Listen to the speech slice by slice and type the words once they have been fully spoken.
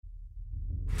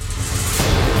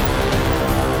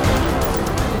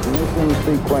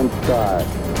sequence start.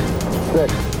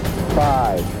 6,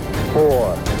 5,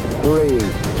 4, 3,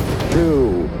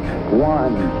 2,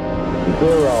 1,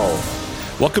 0.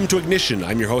 Welcome to Ignition.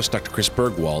 I'm your host, Dr. Chris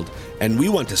Bergwald, and we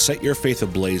want to set your faith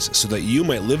ablaze so that you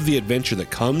might live the adventure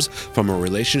that comes from a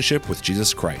relationship with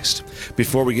Jesus Christ.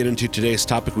 Before we get into today's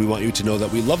topic, we want you to know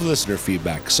that we love listener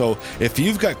feedback. So if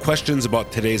you've got questions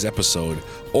about today's episode,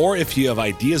 or if you have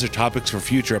ideas or topics for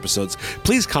future episodes,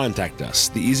 please contact us.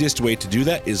 The easiest way to do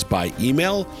that is by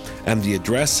email, and the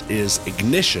address is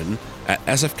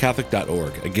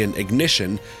ignition@sfcatholic.org. Again,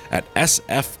 ignition at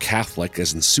sfcatholic,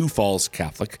 as in Sioux Falls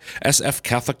Catholic,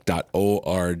 sfcatholic.org.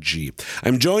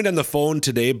 I'm joined on the phone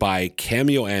today by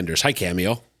Cameo Anders. Hi,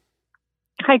 Cameo.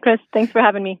 Hi, Chris. Thanks for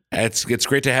having me. It's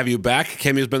great to have you back.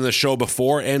 Cameo's been on the show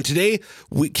before, and today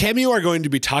Cameo are going to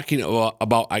be talking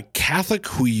about a Catholic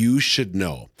who you should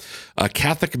know, a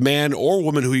Catholic man or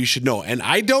woman who you should know. And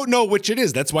I don't know which it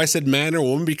is. That's why I said man or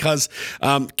woman, because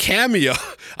Cameo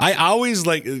always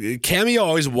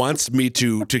wants me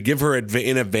to give her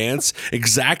in advance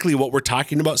exactly what we're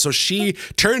talking about. So she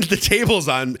turned the tables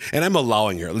on, and I'm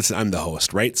allowing her. Listen, I'm the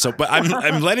host, right? So, but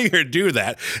I'm letting her do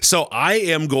that. So I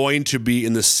am going to be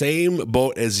in the same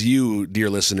boat as you, dear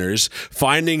listeners,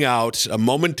 finding out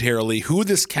momentarily who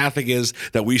this Catholic is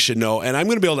that we should know. And I'm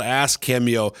going to be able to ask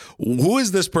Cameo, who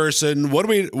is this person? What do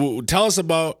we tell us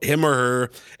about him or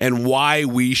her, and why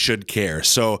we should care?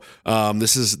 So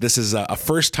this is a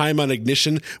first time on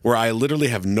Ignition where I literally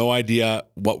have no idea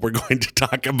what we're going to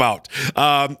talk about.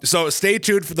 So stay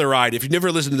tuned for the ride. If you've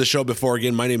never listened to the show before,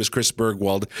 again, my name is Chris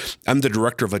Bergwald. I'm the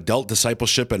Director of Adult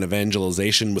Discipleship and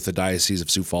Evangelization with the Diocese of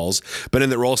Sioux Falls. Been in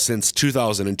that role since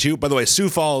 2002. By the way, Sioux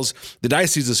Falls, the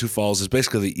Diocese of Sioux Falls is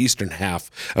basically the eastern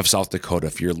half of South Dakota.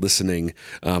 If you're listening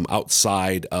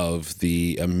outside of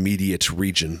the immediate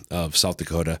region of South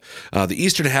Dakota, the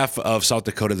eastern half of South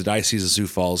Dakota, the Diocese of Sioux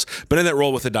Falls. Been in that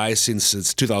role with the diocese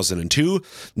since 2002.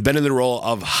 Been in the role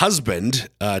of husband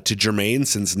to Jermaine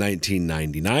since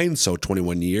 1999, so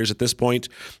 21 years at this point.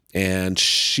 And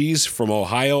she's from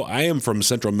Ohio. I am from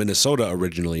central Minnesota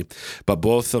originally, but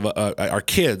both of our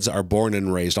kids are born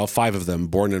and raised, all 5 of them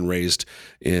born and raised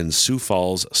in Sioux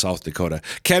Falls, South Dakota.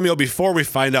 Cameo, before we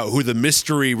find out what the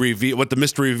mystery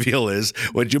reveal is,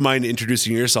 would you mind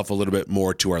introducing yourself a little bit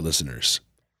more to our listeners?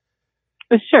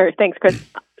 Sure. Thanks, Chris.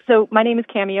 So my name is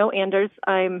Cameo Anders.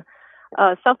 I'm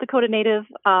a South Dakota native.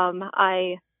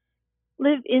 I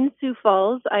live in Sioux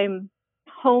Falls. I'm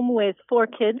home with 4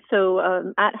 kids, so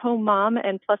at-home mom,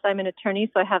 and plus I'm an attorney,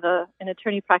 so I have an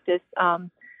attorney practice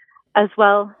as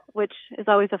well, which is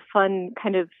always a fun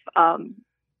kind of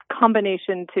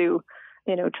combination to,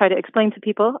 try to explain to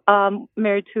people.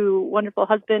 Married to a wonderful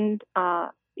husband.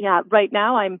 Right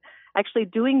now I'm actually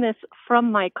doing this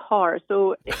from my car,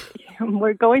 so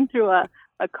we're going through a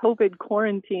COVID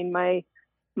quarantine.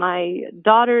 My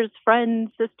daughter's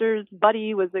friend, sister's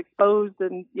buddy was exposed,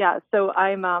 and so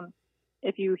I'm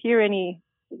if you hear any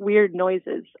weird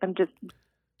noises, I'm just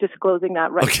disclosing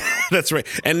that right now. That's right.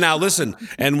 And now listen,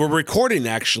 and we're recording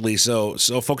actually, so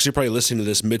folks are probably listening to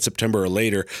this mid-September or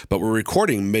later, but we're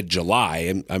recording mid-July,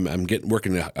 and I'm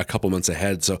working a couple months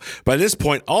ahead. So by this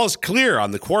point, all is clear on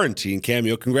the quarantine.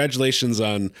 Cameo, congratulations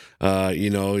on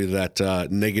that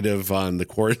negative on the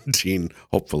quarantine,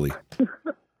 hopefully.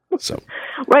 So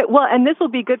right. Well, and this will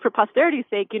be good for posterity's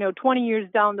sake. 20 years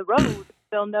down the road,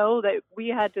 they'll know that we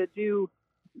had to do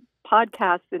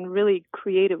podcasts in really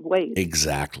creative ways.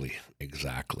 Exactly.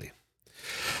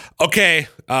 Okay,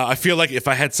 I feel like if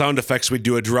I had sound effects, we'd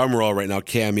do a drum roll right now,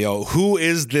 Cameo. Who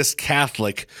is this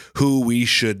Catholic who we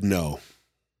should know?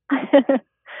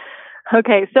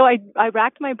 Okay, so I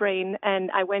racked my brain,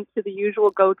 and I went to the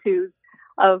usual go-tos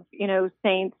of,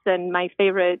 saints and my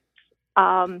favorites.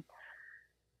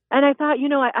 And I thought,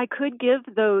 I could give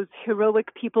those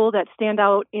heroic people that stand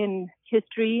out in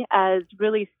history as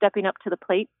really stepping up to the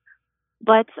plate.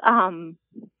 But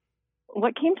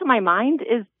what came to my mind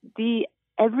is the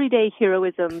everyday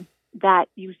heroism that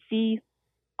you see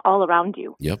all around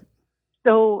you. Yep.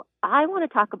 So I want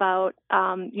to talk about,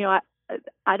 I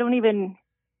don't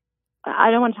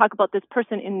want to talk about this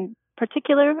person in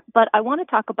particular, but I want to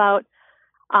talk about,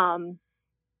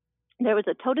 there was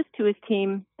a Totus Tuus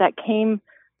team that came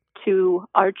to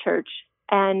our church,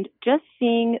 and just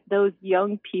seeing those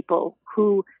young people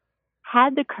who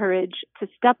had the courage to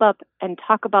step up and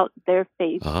talk about their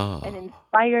faith and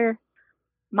inspire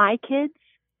my kids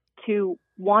to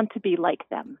want to be like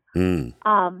them. And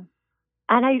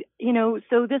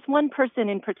so this one person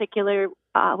in particular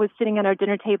was sitting at our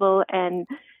dinner table, and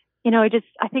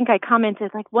I think I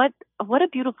commented like, what a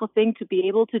beautiful thing to be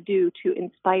able to do to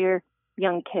inspire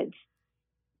young kids.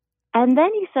 And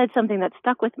then he said something that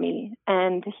stuck with me.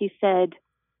 And he said,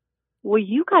 well,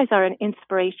 you guys are an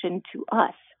inspiration to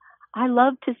us. I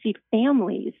love to see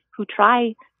families who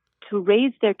try to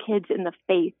raise their kids in the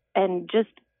faith and just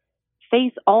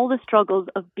face all the struggles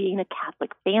of being a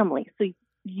Catholic family. So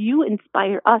you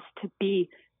inspire us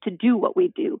to do what we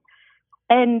do.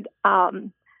 And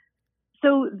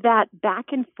so that back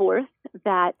and forth,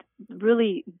 that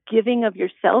really giving of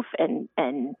yourself and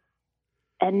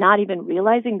not even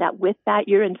realizing that with that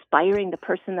you're inspiring the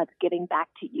person that's giving back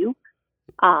to you.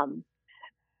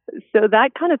 So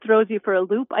that kind of throws you for a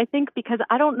loop, I think, because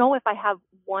I don't know if I have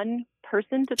one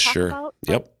person to talk about.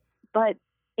 Yep. But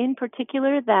in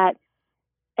particular, that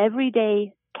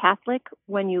everyday Catholic,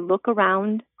 when you look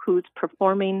around, who's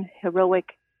performing heroic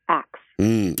acts.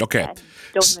 Okay.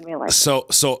 Don't even realize.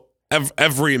 So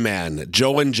every man,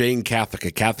 Joe and Jane Catholic,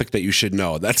 a Catholic that you should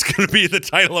know. That's going to be the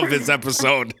title of this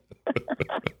episode.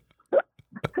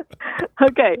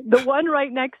 Okay, the one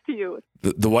right next to you.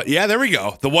 The one, yeah, there we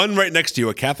go. The one right next to you,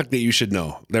 a Catholic that you should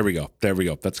know. There we go.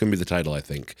 That's going to be the title, I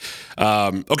think.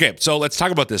 Okay, so let's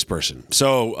talk about this person.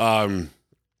 So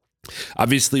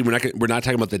obviously, we're not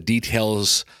talking about the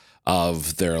details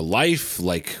of their life,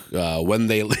 like when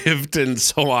they lived and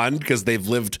so on, because they've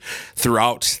lived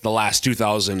throughout the last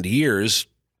 2,000 years.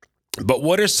 But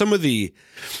what are some of the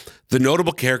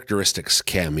notable characteristics,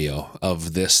 Cameo,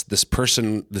 of this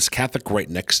person, this Catholic right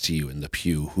next to you in the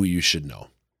pew, who you should know?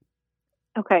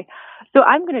 Okay, so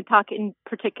I'm going to talk in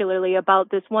particularly about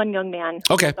this one young man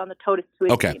who was on the Totus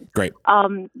Tuition team. Okay, great.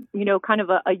 Kind of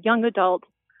a young adult.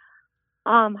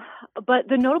 But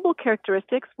the notable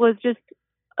characteristics was just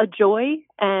a joy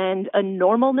and a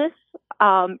normalness,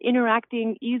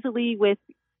 interacting easily with,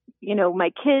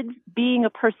 my kids, being a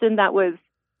person that was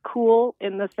cool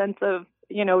in the sense of,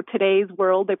 today's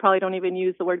world. They probably don't even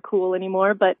use the word cool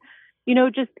anymore, but,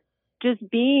 just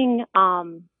being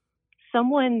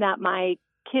someone that my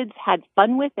kids had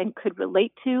fun with and could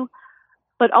relate to,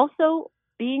 but also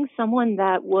being someone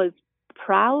that was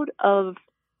proud of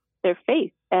their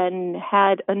faith and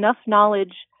had enough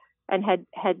knowledge and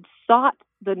had sought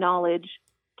the knowledge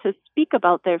to speak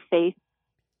about their faith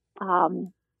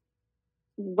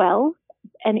well,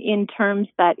 and in terms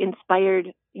that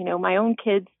inspired, my own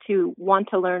kids to want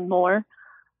to learn more.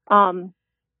 So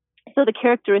the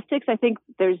characteristics, I think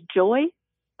there's joy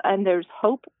and there's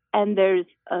hope and there's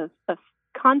a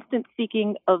constant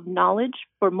seeking of knowledge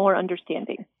for more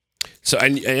understanding. So,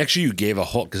 and actually you gave a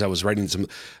whole, because I was writing some,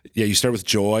 you start with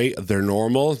joy, they're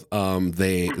normal,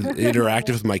 they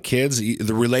interactive with my kids. The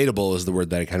relatable is the word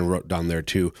that I kind of wrote down there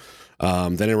too.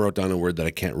 Then I wrote down a word that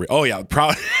I can't read. Oh yeah,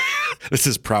 proud. This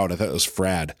is proud. I thought it was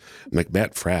Frad. I'm like,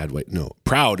 Matt Frad. Wait, no.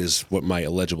 Proud is what my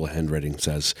illegible handwriting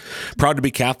says. Proud to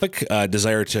be Catholic,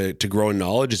 desire to grow in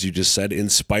knowledge, as you just said,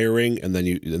 inspiring, and then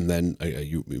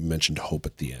you mentioned hope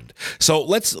at the end. So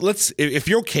let's if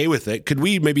you're okay with it, could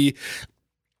we maybe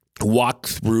walk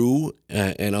through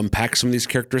and unpack some of these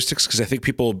characteristics? Because I think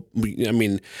people,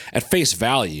 at face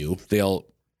value,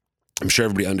 I'm sure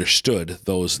everybody understood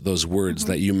those words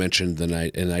that you mentioned and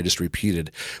I just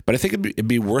repeated. But I think it'd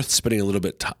be worth spending a little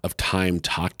bit of time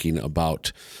talking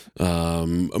about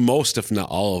most, if not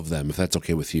all of them, if that's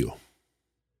okay with you.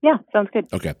 Yeah, sounds good.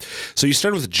 Okay. So you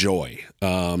started with joy.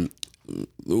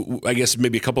 I guess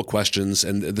maybe a couple of questions,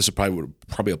 and this would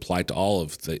probably apply to all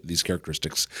of these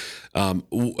characteristics.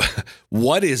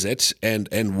 What is it,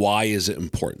 and why is it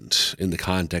important in the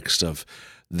context of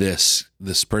this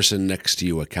person next to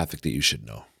you, a Catholic that you should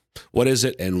know? What is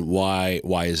it, and why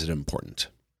is it important?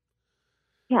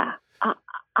 Yeah,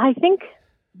 I think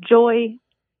joy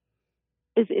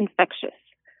is infectious.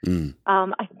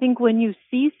 I think when you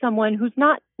see someone who's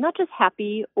not just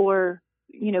happy or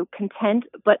content,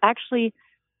 but actually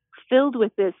filled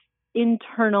with this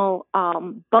internal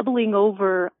bubbling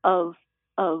over of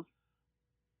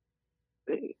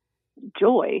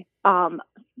joy,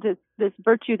 this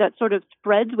virtue that sort of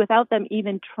spreads without them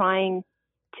even trying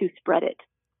to spread it,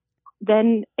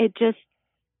 then it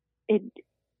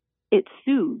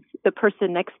soothes the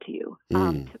person next to you.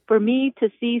 For me, to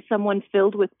see someone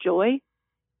filled with joy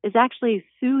is actually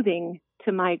soothing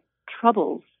to my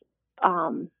troubles,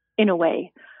 in a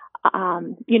way.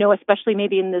 Especially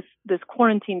maybe in this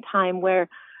quarantine time where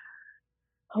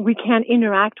we can't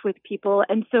interact with people,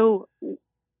 and so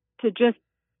to just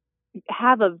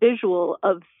have a visual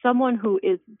of someone who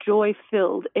is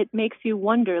joy-filled, it makes you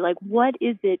wonder, like, what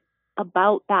is it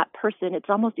about that person? It's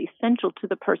almost essential to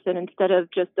the person instead of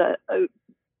just a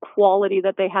quality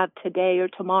that they have today or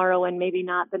tomorrow and maybe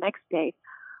not the next day.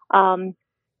 So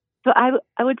I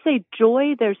would say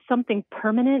joy, there's something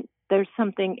permanent, there's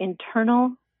something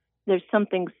internal, there's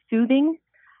something soothing,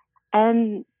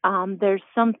 and there's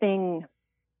something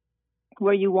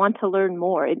where you want to learn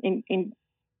more. It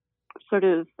sort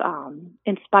of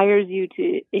inspires you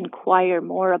to inquire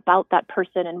more about that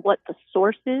person and what the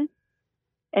source is.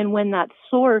 And when that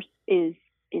source is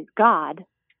God,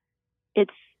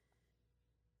 it's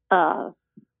a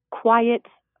quiet,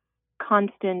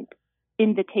 constant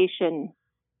invitation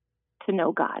to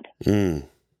know God.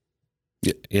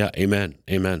 Yeah,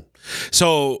 amen.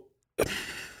 So,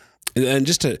 and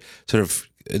just to sort of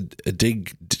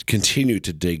continue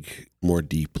to dig more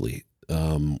deeply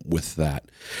with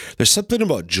that, there's something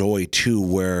about joy too,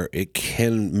 where it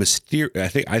can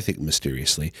I think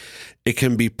mysteriously, it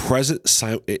can be present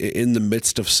in the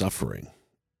midst of suffering.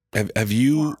 Have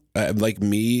you, like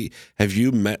me,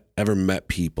 ever met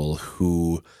people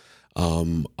who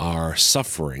are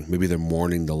suffering? Maybe they're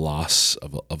mourning the loss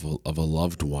of a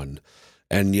loved one,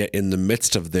 and yet in the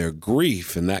midst of their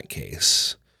grief, in that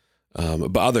case,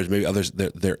 but others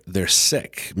they're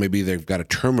sick. Maybe they've got a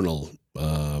terminal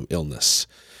illness.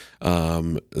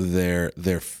 They're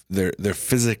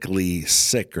physically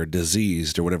sick or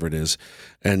diseased or whatever it is,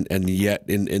 and yet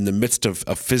in the midst of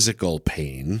physical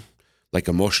pain, like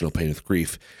emotional pain with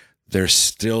grief, they're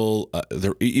still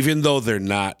even though they're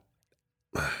not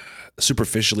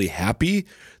superficially happy,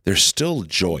 they're still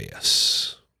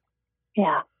joyous.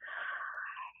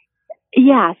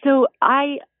 Yeah. So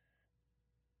I'll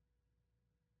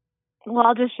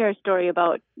just share a story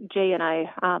about Jay and I,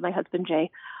 my husband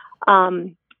Jay.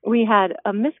 We had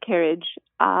a miscarriage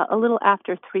a little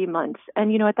after 3 months.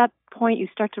 And, at that point you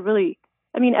start to really,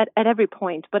 at every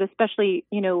point, but especially,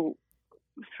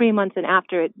 3 months and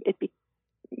after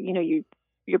your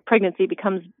pregnancy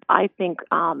becomes, I think,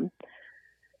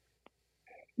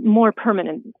 more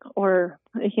permanent or,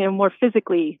 more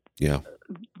physically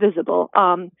visible.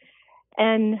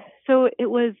 And so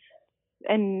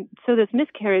this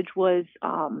miscarriage was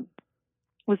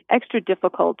extra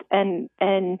difficult. And,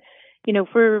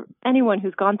 for anyone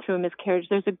who's gone through a miscarriage,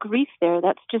 there's a grief there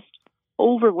that's just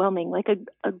overwhelming, like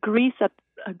a grief at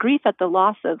the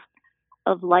loss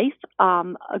of life,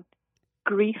 a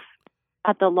grief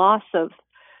at the loss of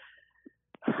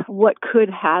what could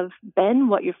have been,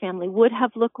 what your family would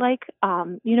have looked like,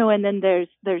 and then there's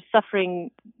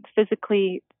suffering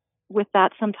physically with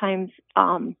that sometimes.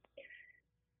 But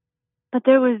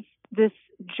there was this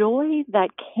joy that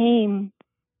came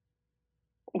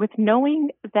with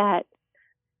knowing that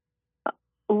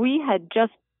we had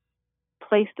just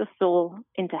placed a soul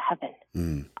into heaven.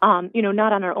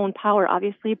 Not on our own power,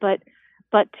 obviously, but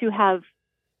to have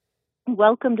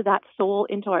welcomed that soul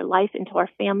into our life, into our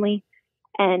family,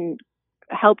 and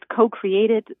helped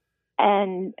co-create it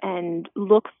and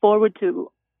look forward to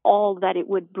all that it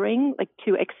would bring, like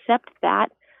to accept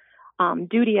that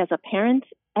duty as a parent,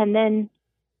 and then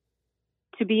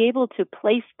to be able to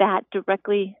place that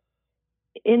directly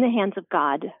in the hands of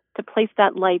God, to place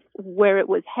that life where it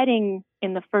was heading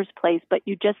in the first place, but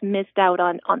you just missed out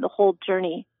on the whole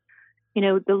journey.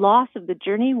 The loss of the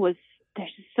journey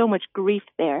there's just so much grief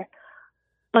there.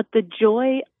 But the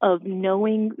joy of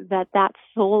knowing that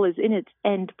soul is in its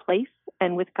end place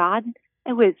and with God,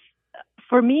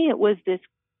 for me, it was this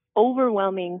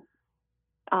overwhelming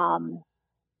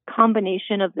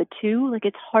combination of the two. Like,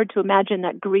 it's hard to imagine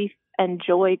that grief and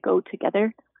joy go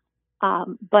together.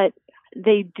 But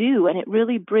they do, and it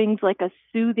really brings like a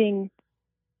soothing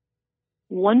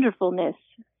wonderfulness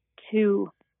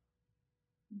to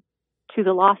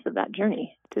the loss of that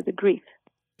journey, to the grief.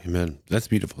 Amen. That's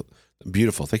beautiful.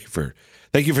 Beautiful. Thank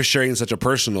you for sharing such a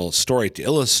personal story to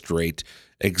illustrate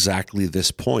exactly this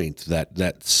point,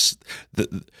 that's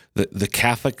the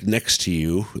Catholic next to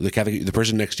you, the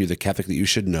person next to you, the Catholic that you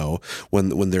should know,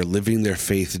 when they're living their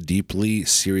faith deeply,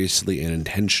 seriously, and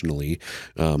intentionally,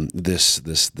 this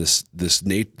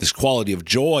quality of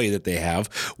joy that they have,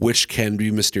 which can be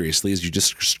mysteriously, as you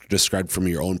just described from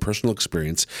your own personal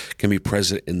experience, can be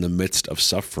present in the midst of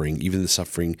suffering, even the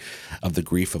suffering of the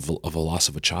grief of a loss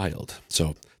of a child.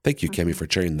 So thank you, Cami, for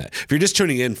sharing that. If you're just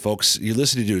tuning in, folks, you're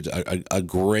listening to a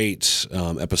great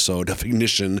episode of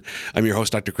Ignition. I'm your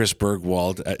host, Dr. Chris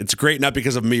Bergwald. It's great not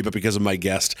because of me, but because of my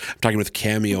guest. I'm talking with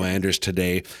Cameo Anders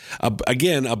today,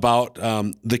 again, about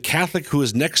the Catholic who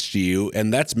is next to you,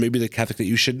 and that's maybe the Catholic that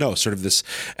you should know, sort of this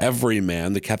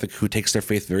everyman, the Catholic who takes their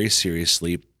faith very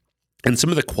seriously, and some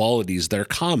of the qualities that are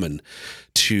common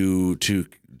to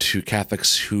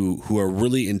Catholics who are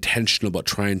really intentional about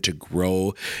trying to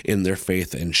grow in their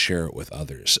faith and share it with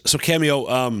others. So, Cameo,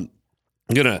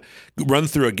 I'm going to run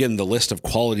through again the list of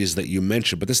qualities that you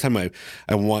mentioned, but this time I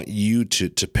want you to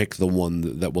pick the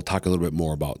one that we'll talk a little bit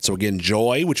more about. So again,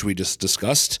 joy, which we just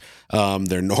discussed.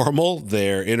 They're normal.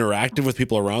 They're interactive with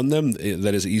people around them.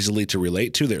 That is easily to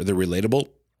relate to. They're relatable.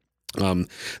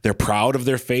 They're proud of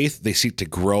their faith. They seek to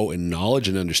grow in knowledge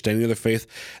and understanding of their faith.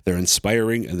 They're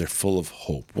inspiring and they're full of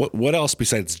hope. What else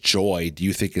besides joy do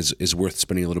you think is worth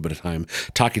spending a little bit of time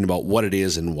talking about what it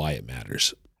is and why it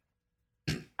matters?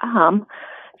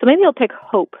 So maybe I'll pick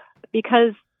hope,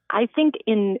 because I think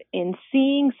in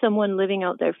seeing someone living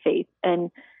out their faith and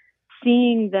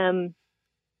seeing them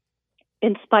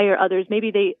inspire others,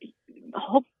 maybe they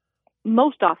hope.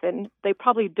 Most often, they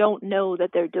probably don't know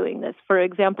that they're doing this. For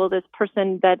example, this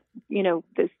person that,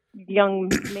 this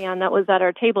young man that was at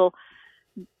our table,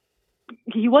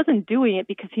 he wasn't doing it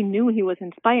because he knew he was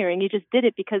inspiring. He just did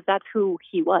it because that's who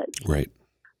he was. Right.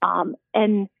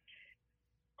 And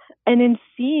in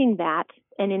seeing that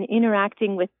and in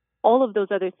interacting with all of those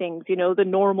other things, the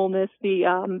normalness, the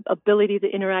ability to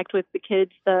interact with the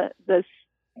kids, the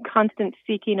constant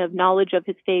seeking of knowledge of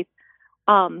his faith,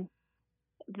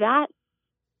 that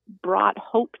brought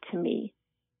hope to me,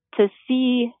 to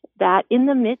see that in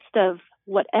the midst of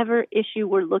whatever issue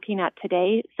we're looking at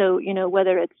today. So,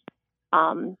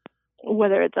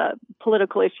 whether it's a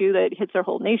political issue that hits our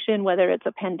whole nation, whether it's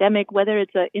a pandemic, whether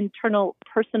it's an internal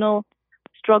personal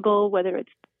struggle, whether it's,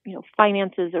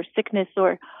 finances or sickness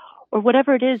or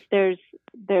whatever it is,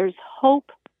 there's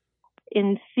hope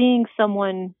in seeing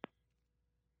someone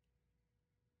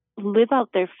live out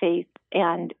their faith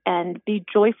and be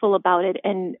joyful about it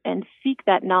and seek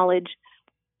that knowledge,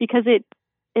 because it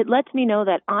lets me know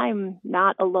that I'm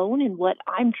not alone in what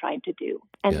I'm trying to do,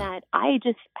 and that I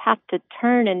just have to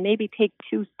turn and maybe take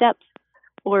 2 steps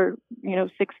or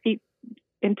 6 feet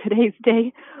in today's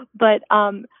day, but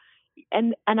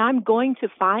and I'm going to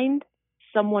find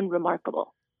someone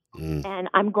remarkable, and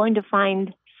I'm going to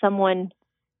find someone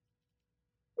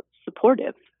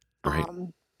supportive, right.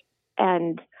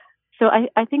 And so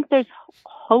I think there's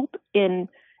hope in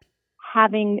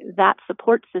having that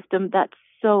support system that's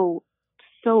so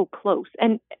close.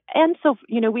 And so,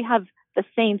 we have the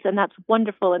saints, and that's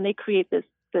wonderful, and they create this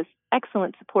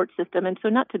excellent support system. And so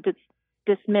not to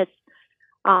dismiss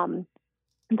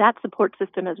that support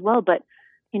system as well, but,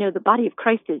 the body of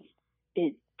Christ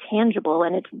is tangible,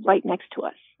 and it's right next to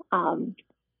us.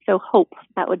 So hope,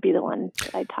 that would be the one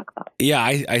that I'd talk about. Yeah,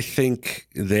 I think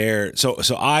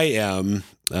so I am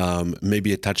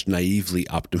maybe a touch naively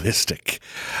optimistic,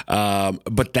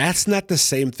 but that's not the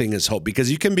same thing as hope,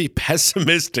 because you can be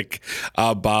pessimistic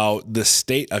about the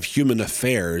state of human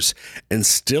affairs and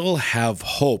still have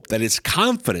hope. That is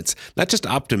confidence, not just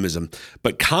optimism,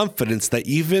 but confidence that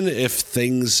even if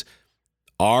things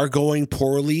are going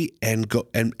poorly and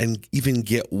even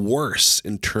get worse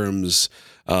in terms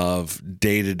of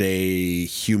day-to-day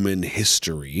human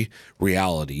history,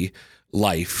 reality,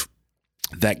 life,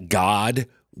 that God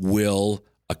will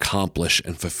accomplish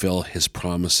and fulfill his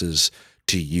promises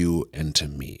to you and to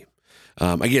me.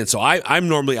 Again, so I'm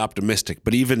normally optimistic,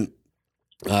 but even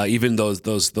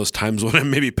those times when I'm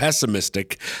maybe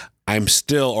pessimistic, I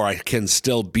can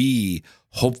still be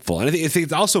hopeful. And I think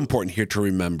it's also important here to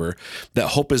remember that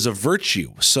hope is a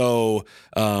virtue. So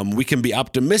we can be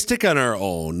optimistic on our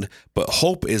own, but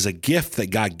hope is a gift that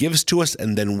God gives to us,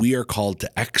 and then we are called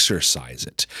to exercise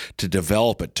it, to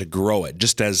develop it, to grow it,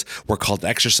 just as we're called to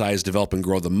exercise, develop, and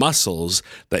grow the muscles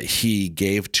that he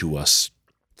gave to us.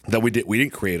 That we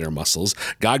didn't create our muscles.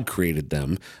 God created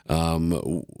them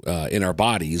in our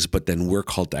bodies, but then we're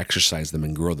called to exercise them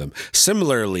and grow them.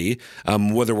 Similarly,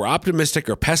 whether we're optimistic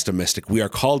or pessimistic, we are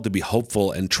called to be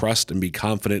hopeful and trust and be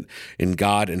confident in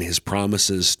God and his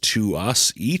promises to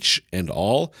us, each and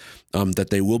all, that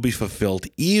they will be fulfilled,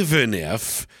 even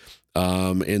if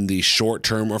in the short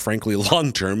term or frankly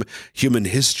long term, human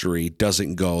history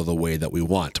doesn't go the way that we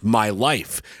want. My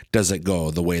life doesn't go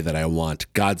the way that I want.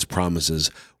 God's promises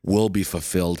will be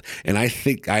fulfilled. And I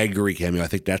think I agree, Cameo. I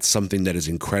think that's something that is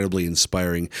incredibly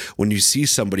inspiring. When you see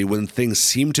somebody, when things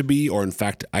seem to be, or in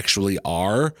fact actually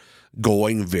are,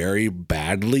 going very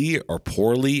badly or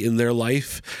poorly in their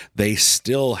life, they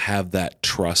still have that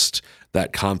trust,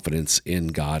 that confidence in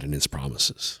God and his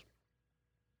promises.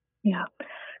 Yeah.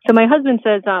 So my husband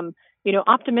says,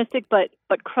 optimistic, but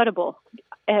credible.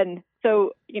 And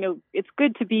so, it's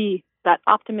good to be that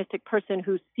optimistic person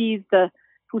who sees the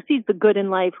good in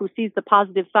life, who sees the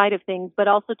positive side of things, but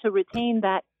also to retain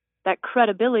that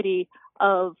credibility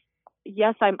of,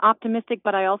 yes, I'm optimistic,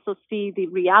 but I also see the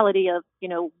reality of,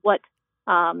 what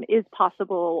is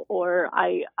possible, or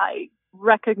I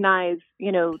recognize,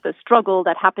 the struggle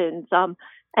that happens.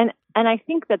 And I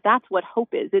think that that's what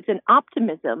hope is. It's an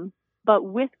optimism, but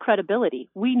with credibility.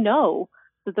 We know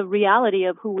that the reality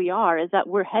of who we are is that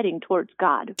we're heading towards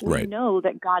God. We know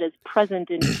that God is present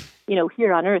in,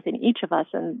 here on earth in each of us,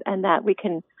 and that we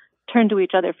can turn to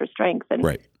each other for strength. And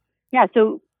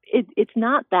so it's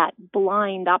not that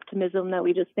blind optimism that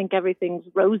we just think everything's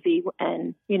rosy.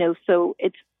 And, so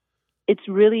it's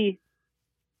really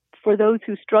for those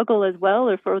who struggle as well,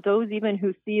 or for those even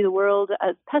who see the world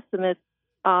as pessimists,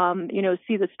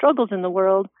 see the struggles in the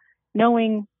world,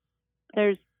 knowing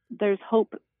there's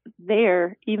hope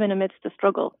there even amidst the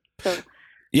struggle. So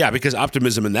yeah, because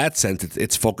optimism in that sense,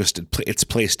 it's focused, it's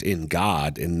placed in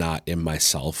God and not in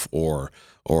myself or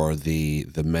the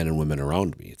men and women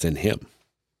around me. It's in Him.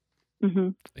 Mm-hmm.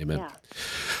 Amen. Yeah.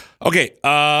 Okay,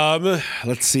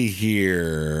 let's see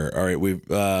here. All right, we've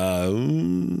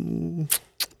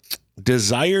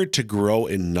desire to grow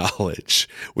in knowledge.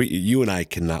 You and I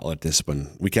cannot let this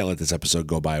one. We can't let this episode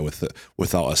go by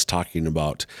without us talking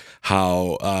about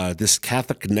how this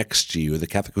Catholic next to you, the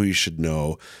Catholic who you should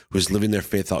know, who's living their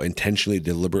faith out intentionally,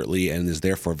 deliberately, and is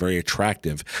therefore very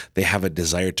attractive. They have a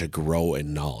desire to grow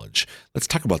in knowledge. Let's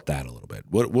talk about that a little bit.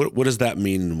 What does that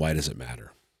mean, and why does it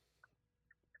matter?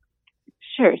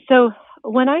 Sure. So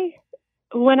when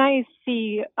I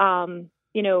see a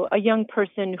young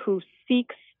person who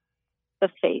seeks the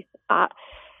faith,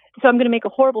 so I'm going to make a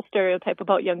horrible stereotype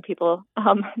about young people.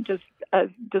 Just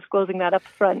disclosing that up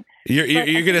front. You're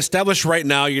going to establish right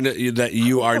now that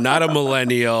you are not a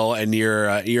millennial, and you're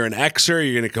an Xer.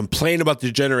 You're going to complain about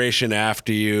the generation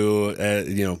after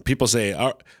you. People say,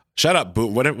 oh, "Shut up,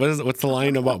 boom." What's the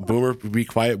line about boomer? Be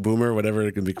quiet, boomer. Whatever,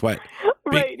 it can be quiet.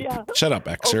 Right, yeah. Shut up,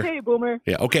 Xer. Okay, boomer.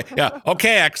 Yeah, okay. Yeah,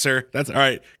 okay, Xer. That's all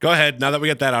right. Go ahead. Now that we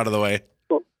got that out of the way.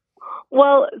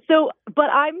 Well, but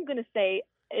I'm going to say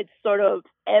it's sort of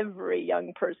every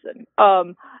young person.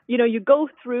 You go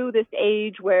through this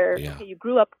age where you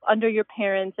grew up under your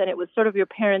parents and it was sort of your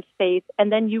parents' faith,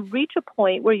 and then you reach a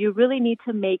point where you really need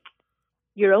to make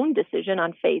your own decision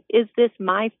on faith. Is this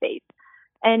my faith?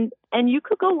 And you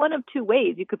could go one of two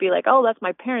ways. You could be like, oh, that's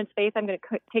my parents' faith. I'm going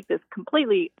to take this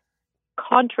completely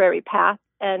contrary path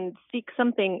and seek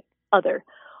something other.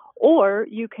 Or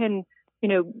you can,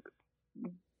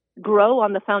 grow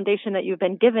on the foundation that you've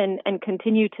been given and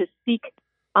continue to seek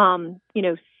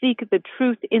the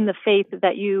truth in the faith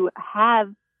that you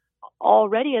have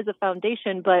already as a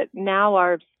foundation, but now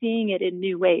are seeing it in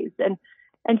new ways. And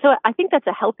so I think that's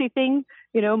a healthy thing.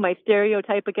 My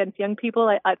stereotype against young people,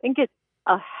 I think it's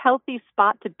a healthy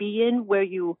spot to be in where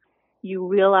you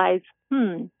realize,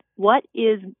 what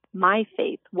is my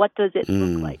faith? What does it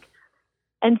look like?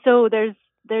 And so there's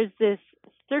this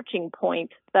searching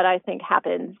point that I think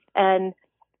happens, and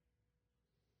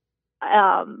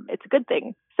it's a good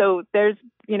thing. So there's,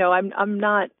 I'm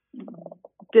not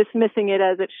dismissing it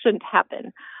as it shouldn't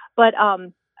happen, but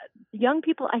young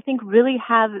people, I think, really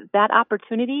have that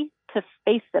opportunity to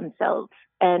face themselves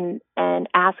and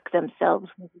ask themselves,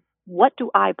 what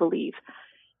do I believe?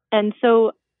 And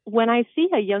so when I see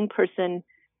a young person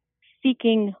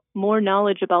seeking more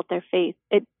knowledge about their faith,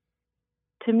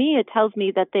 to me, it tells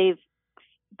me that they've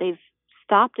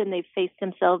stopped and they've faced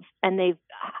themselves and they've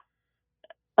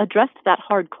addressed that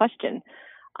hard question.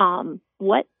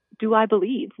 What do I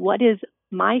believe? What is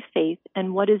my faith?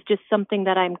 And what is just something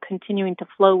that I'm continuing to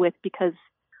flow with because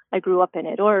I grew up in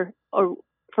it or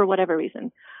for whatever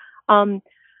reason? So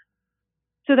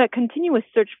that continuous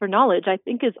search for knowledge, I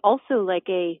think, is also like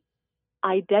a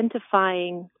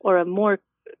identifying or a more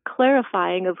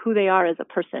clarifying of who they are as a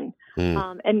person.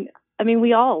 And I mean,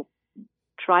 we all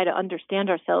try to understand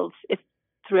ourselves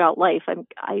throughout life.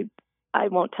 I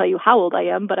won't tell you how old I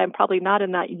am, but I'm probably not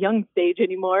in that young stage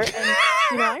anymore.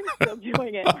 And, I'm still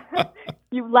doing it.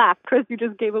 You laugh, Chris. You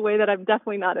just gave away that I'm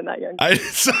definitely not in that young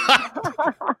stage.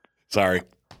 Sorry.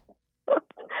 But,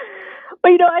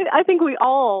 I think we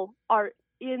all are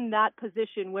in that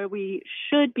position where we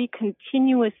should be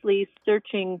continuously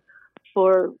searching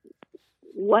for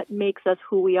what makes us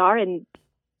who we are and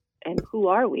who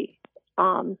are we.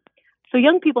 So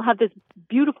young people have this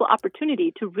beautiful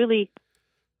opportunity to really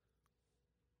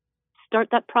start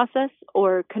that process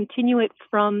or continue it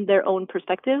from their own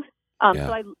perspective.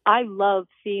 So I love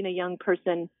seeing a young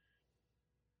person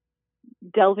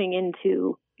delving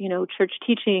into, church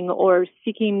teaching or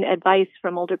seeking advice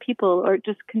from older people or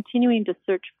just continuing to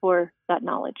search for that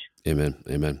knowledge. Amen.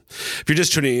 Amen. If you're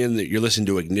just tuning in, you're listening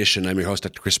to Ignition. I'm your host,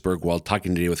 Dr. Chris Burgwald,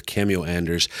 talking today with Cameo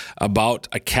Anders about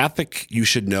a Catholic you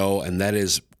should know, and that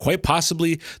is quite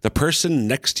possibly the person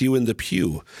next to you in the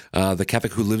pew, the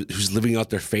Catholic who's living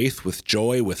out their faith with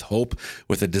joy, with hope,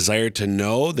 with a desire to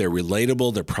know. They're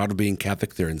relatable. They're proud of being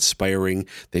Catholic. They're inspiring.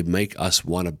 They make us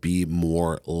want to be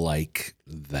more like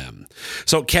them.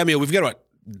 So, Cameo, we've got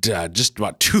just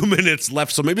about 2 minutes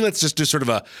left. So maybe let's just do sort of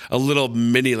a little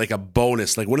mini, like a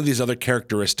bonus, like one of these other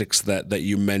characteristics that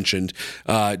you mentioned.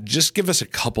 Just give us a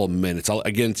couple minutes.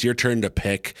 Again, it's your turn to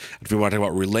pick. If you want to talk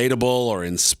about relatable or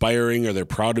inspiring, or they're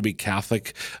proud to be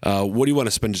Catholic, what do you want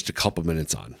to spend just a couple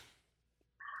minutes on?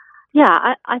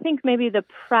 Yeah, I think maybe the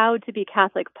proud to be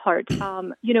Catholic part.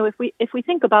 If we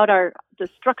think about the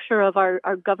structure of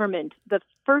our government, the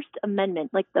First Amendment,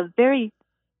 like the very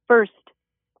first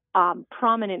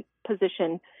prominent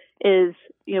position is,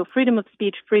 freedom of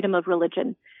speech, freedom of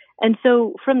religion. And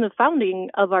so from the founding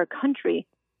of our country,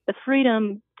 the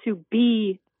freedom to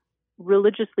be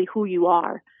religiously who you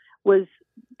are was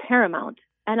paramount.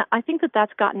 And I think that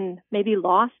that's gotten maybe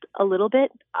lost a little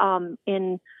bit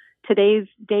in today's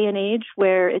day and age,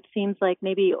 where it seems like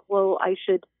maybe, I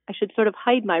should sort of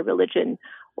hide my religion,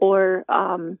 or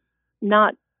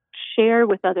not share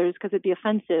with others because it'd be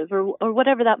offensive, or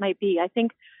whatever that might be. I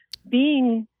think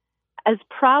being as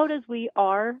proud as we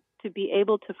are to be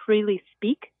able to freely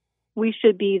speak, we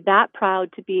should be that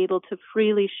proud to be able to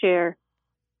freely share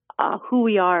who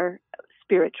we are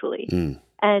spiritually,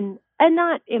 and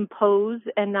not impose,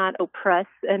 and not oppress,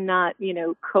 and not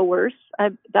coerce.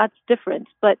 That's different.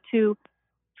 But to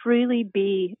freely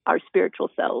be our spiritual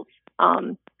selves,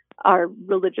 our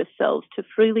religious selves, to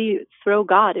freely throw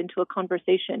God into a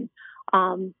conversation.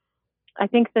 I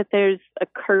think that there's a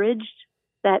courage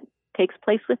that takes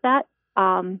place with that,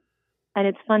 and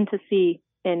it's fun to see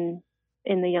in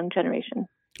the young generation.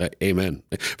 Amen.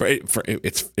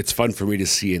 It's fun for me to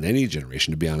see in any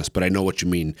generation, to be honest, but I know what you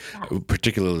mean,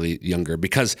 particularly younger,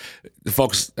 because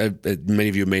folks, many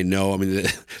of you may know, I mean,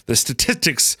 the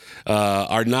statistics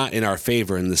are not in our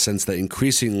favor, in the sense that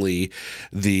increasingly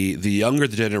the younger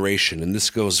the generation, and this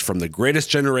goes from the greatest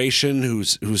generation,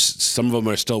 who's some of them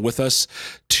are still with us,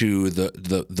 to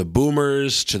the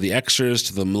boomers, to the Xers,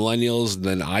 to the millennials, and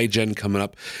then iGen coming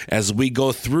up. As we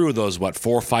go through those 4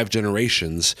 or 5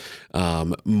 generations,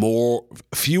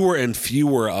 fewer and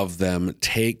fewer of them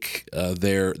take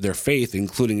their faith,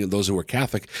 including those who are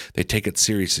Catholic, they take it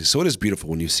seriously. So it is beautiful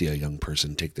when you see a young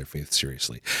person take their faith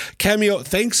seriously. Cameo,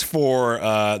 thanks for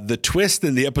the twist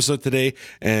in the episode today,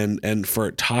 and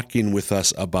for talking with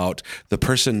us about the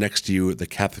person next to you, the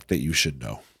Catholic that you should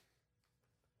know.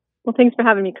 Well, thanks for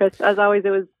having me, Chris. As always,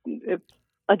 it was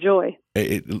a joy.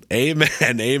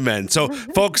 Amen. So,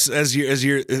 folks, as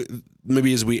we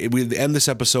end this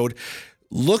episode,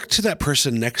 look to that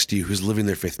person next to you who's living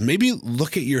their faith. Maybe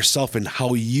look at yourself and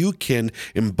how you can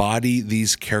embody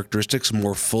these characteristics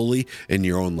more fully in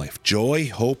your own life. Joy,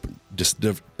 hope,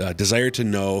 desire to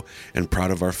know, and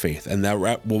proud of our faith. And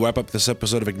that will wrap up this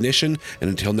episode of Ignition. And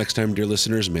until next time, dear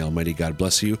listeners, may Almighty God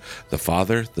bless you, the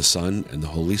Father, the Son, and the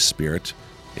Holy Spirit.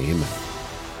 Amen.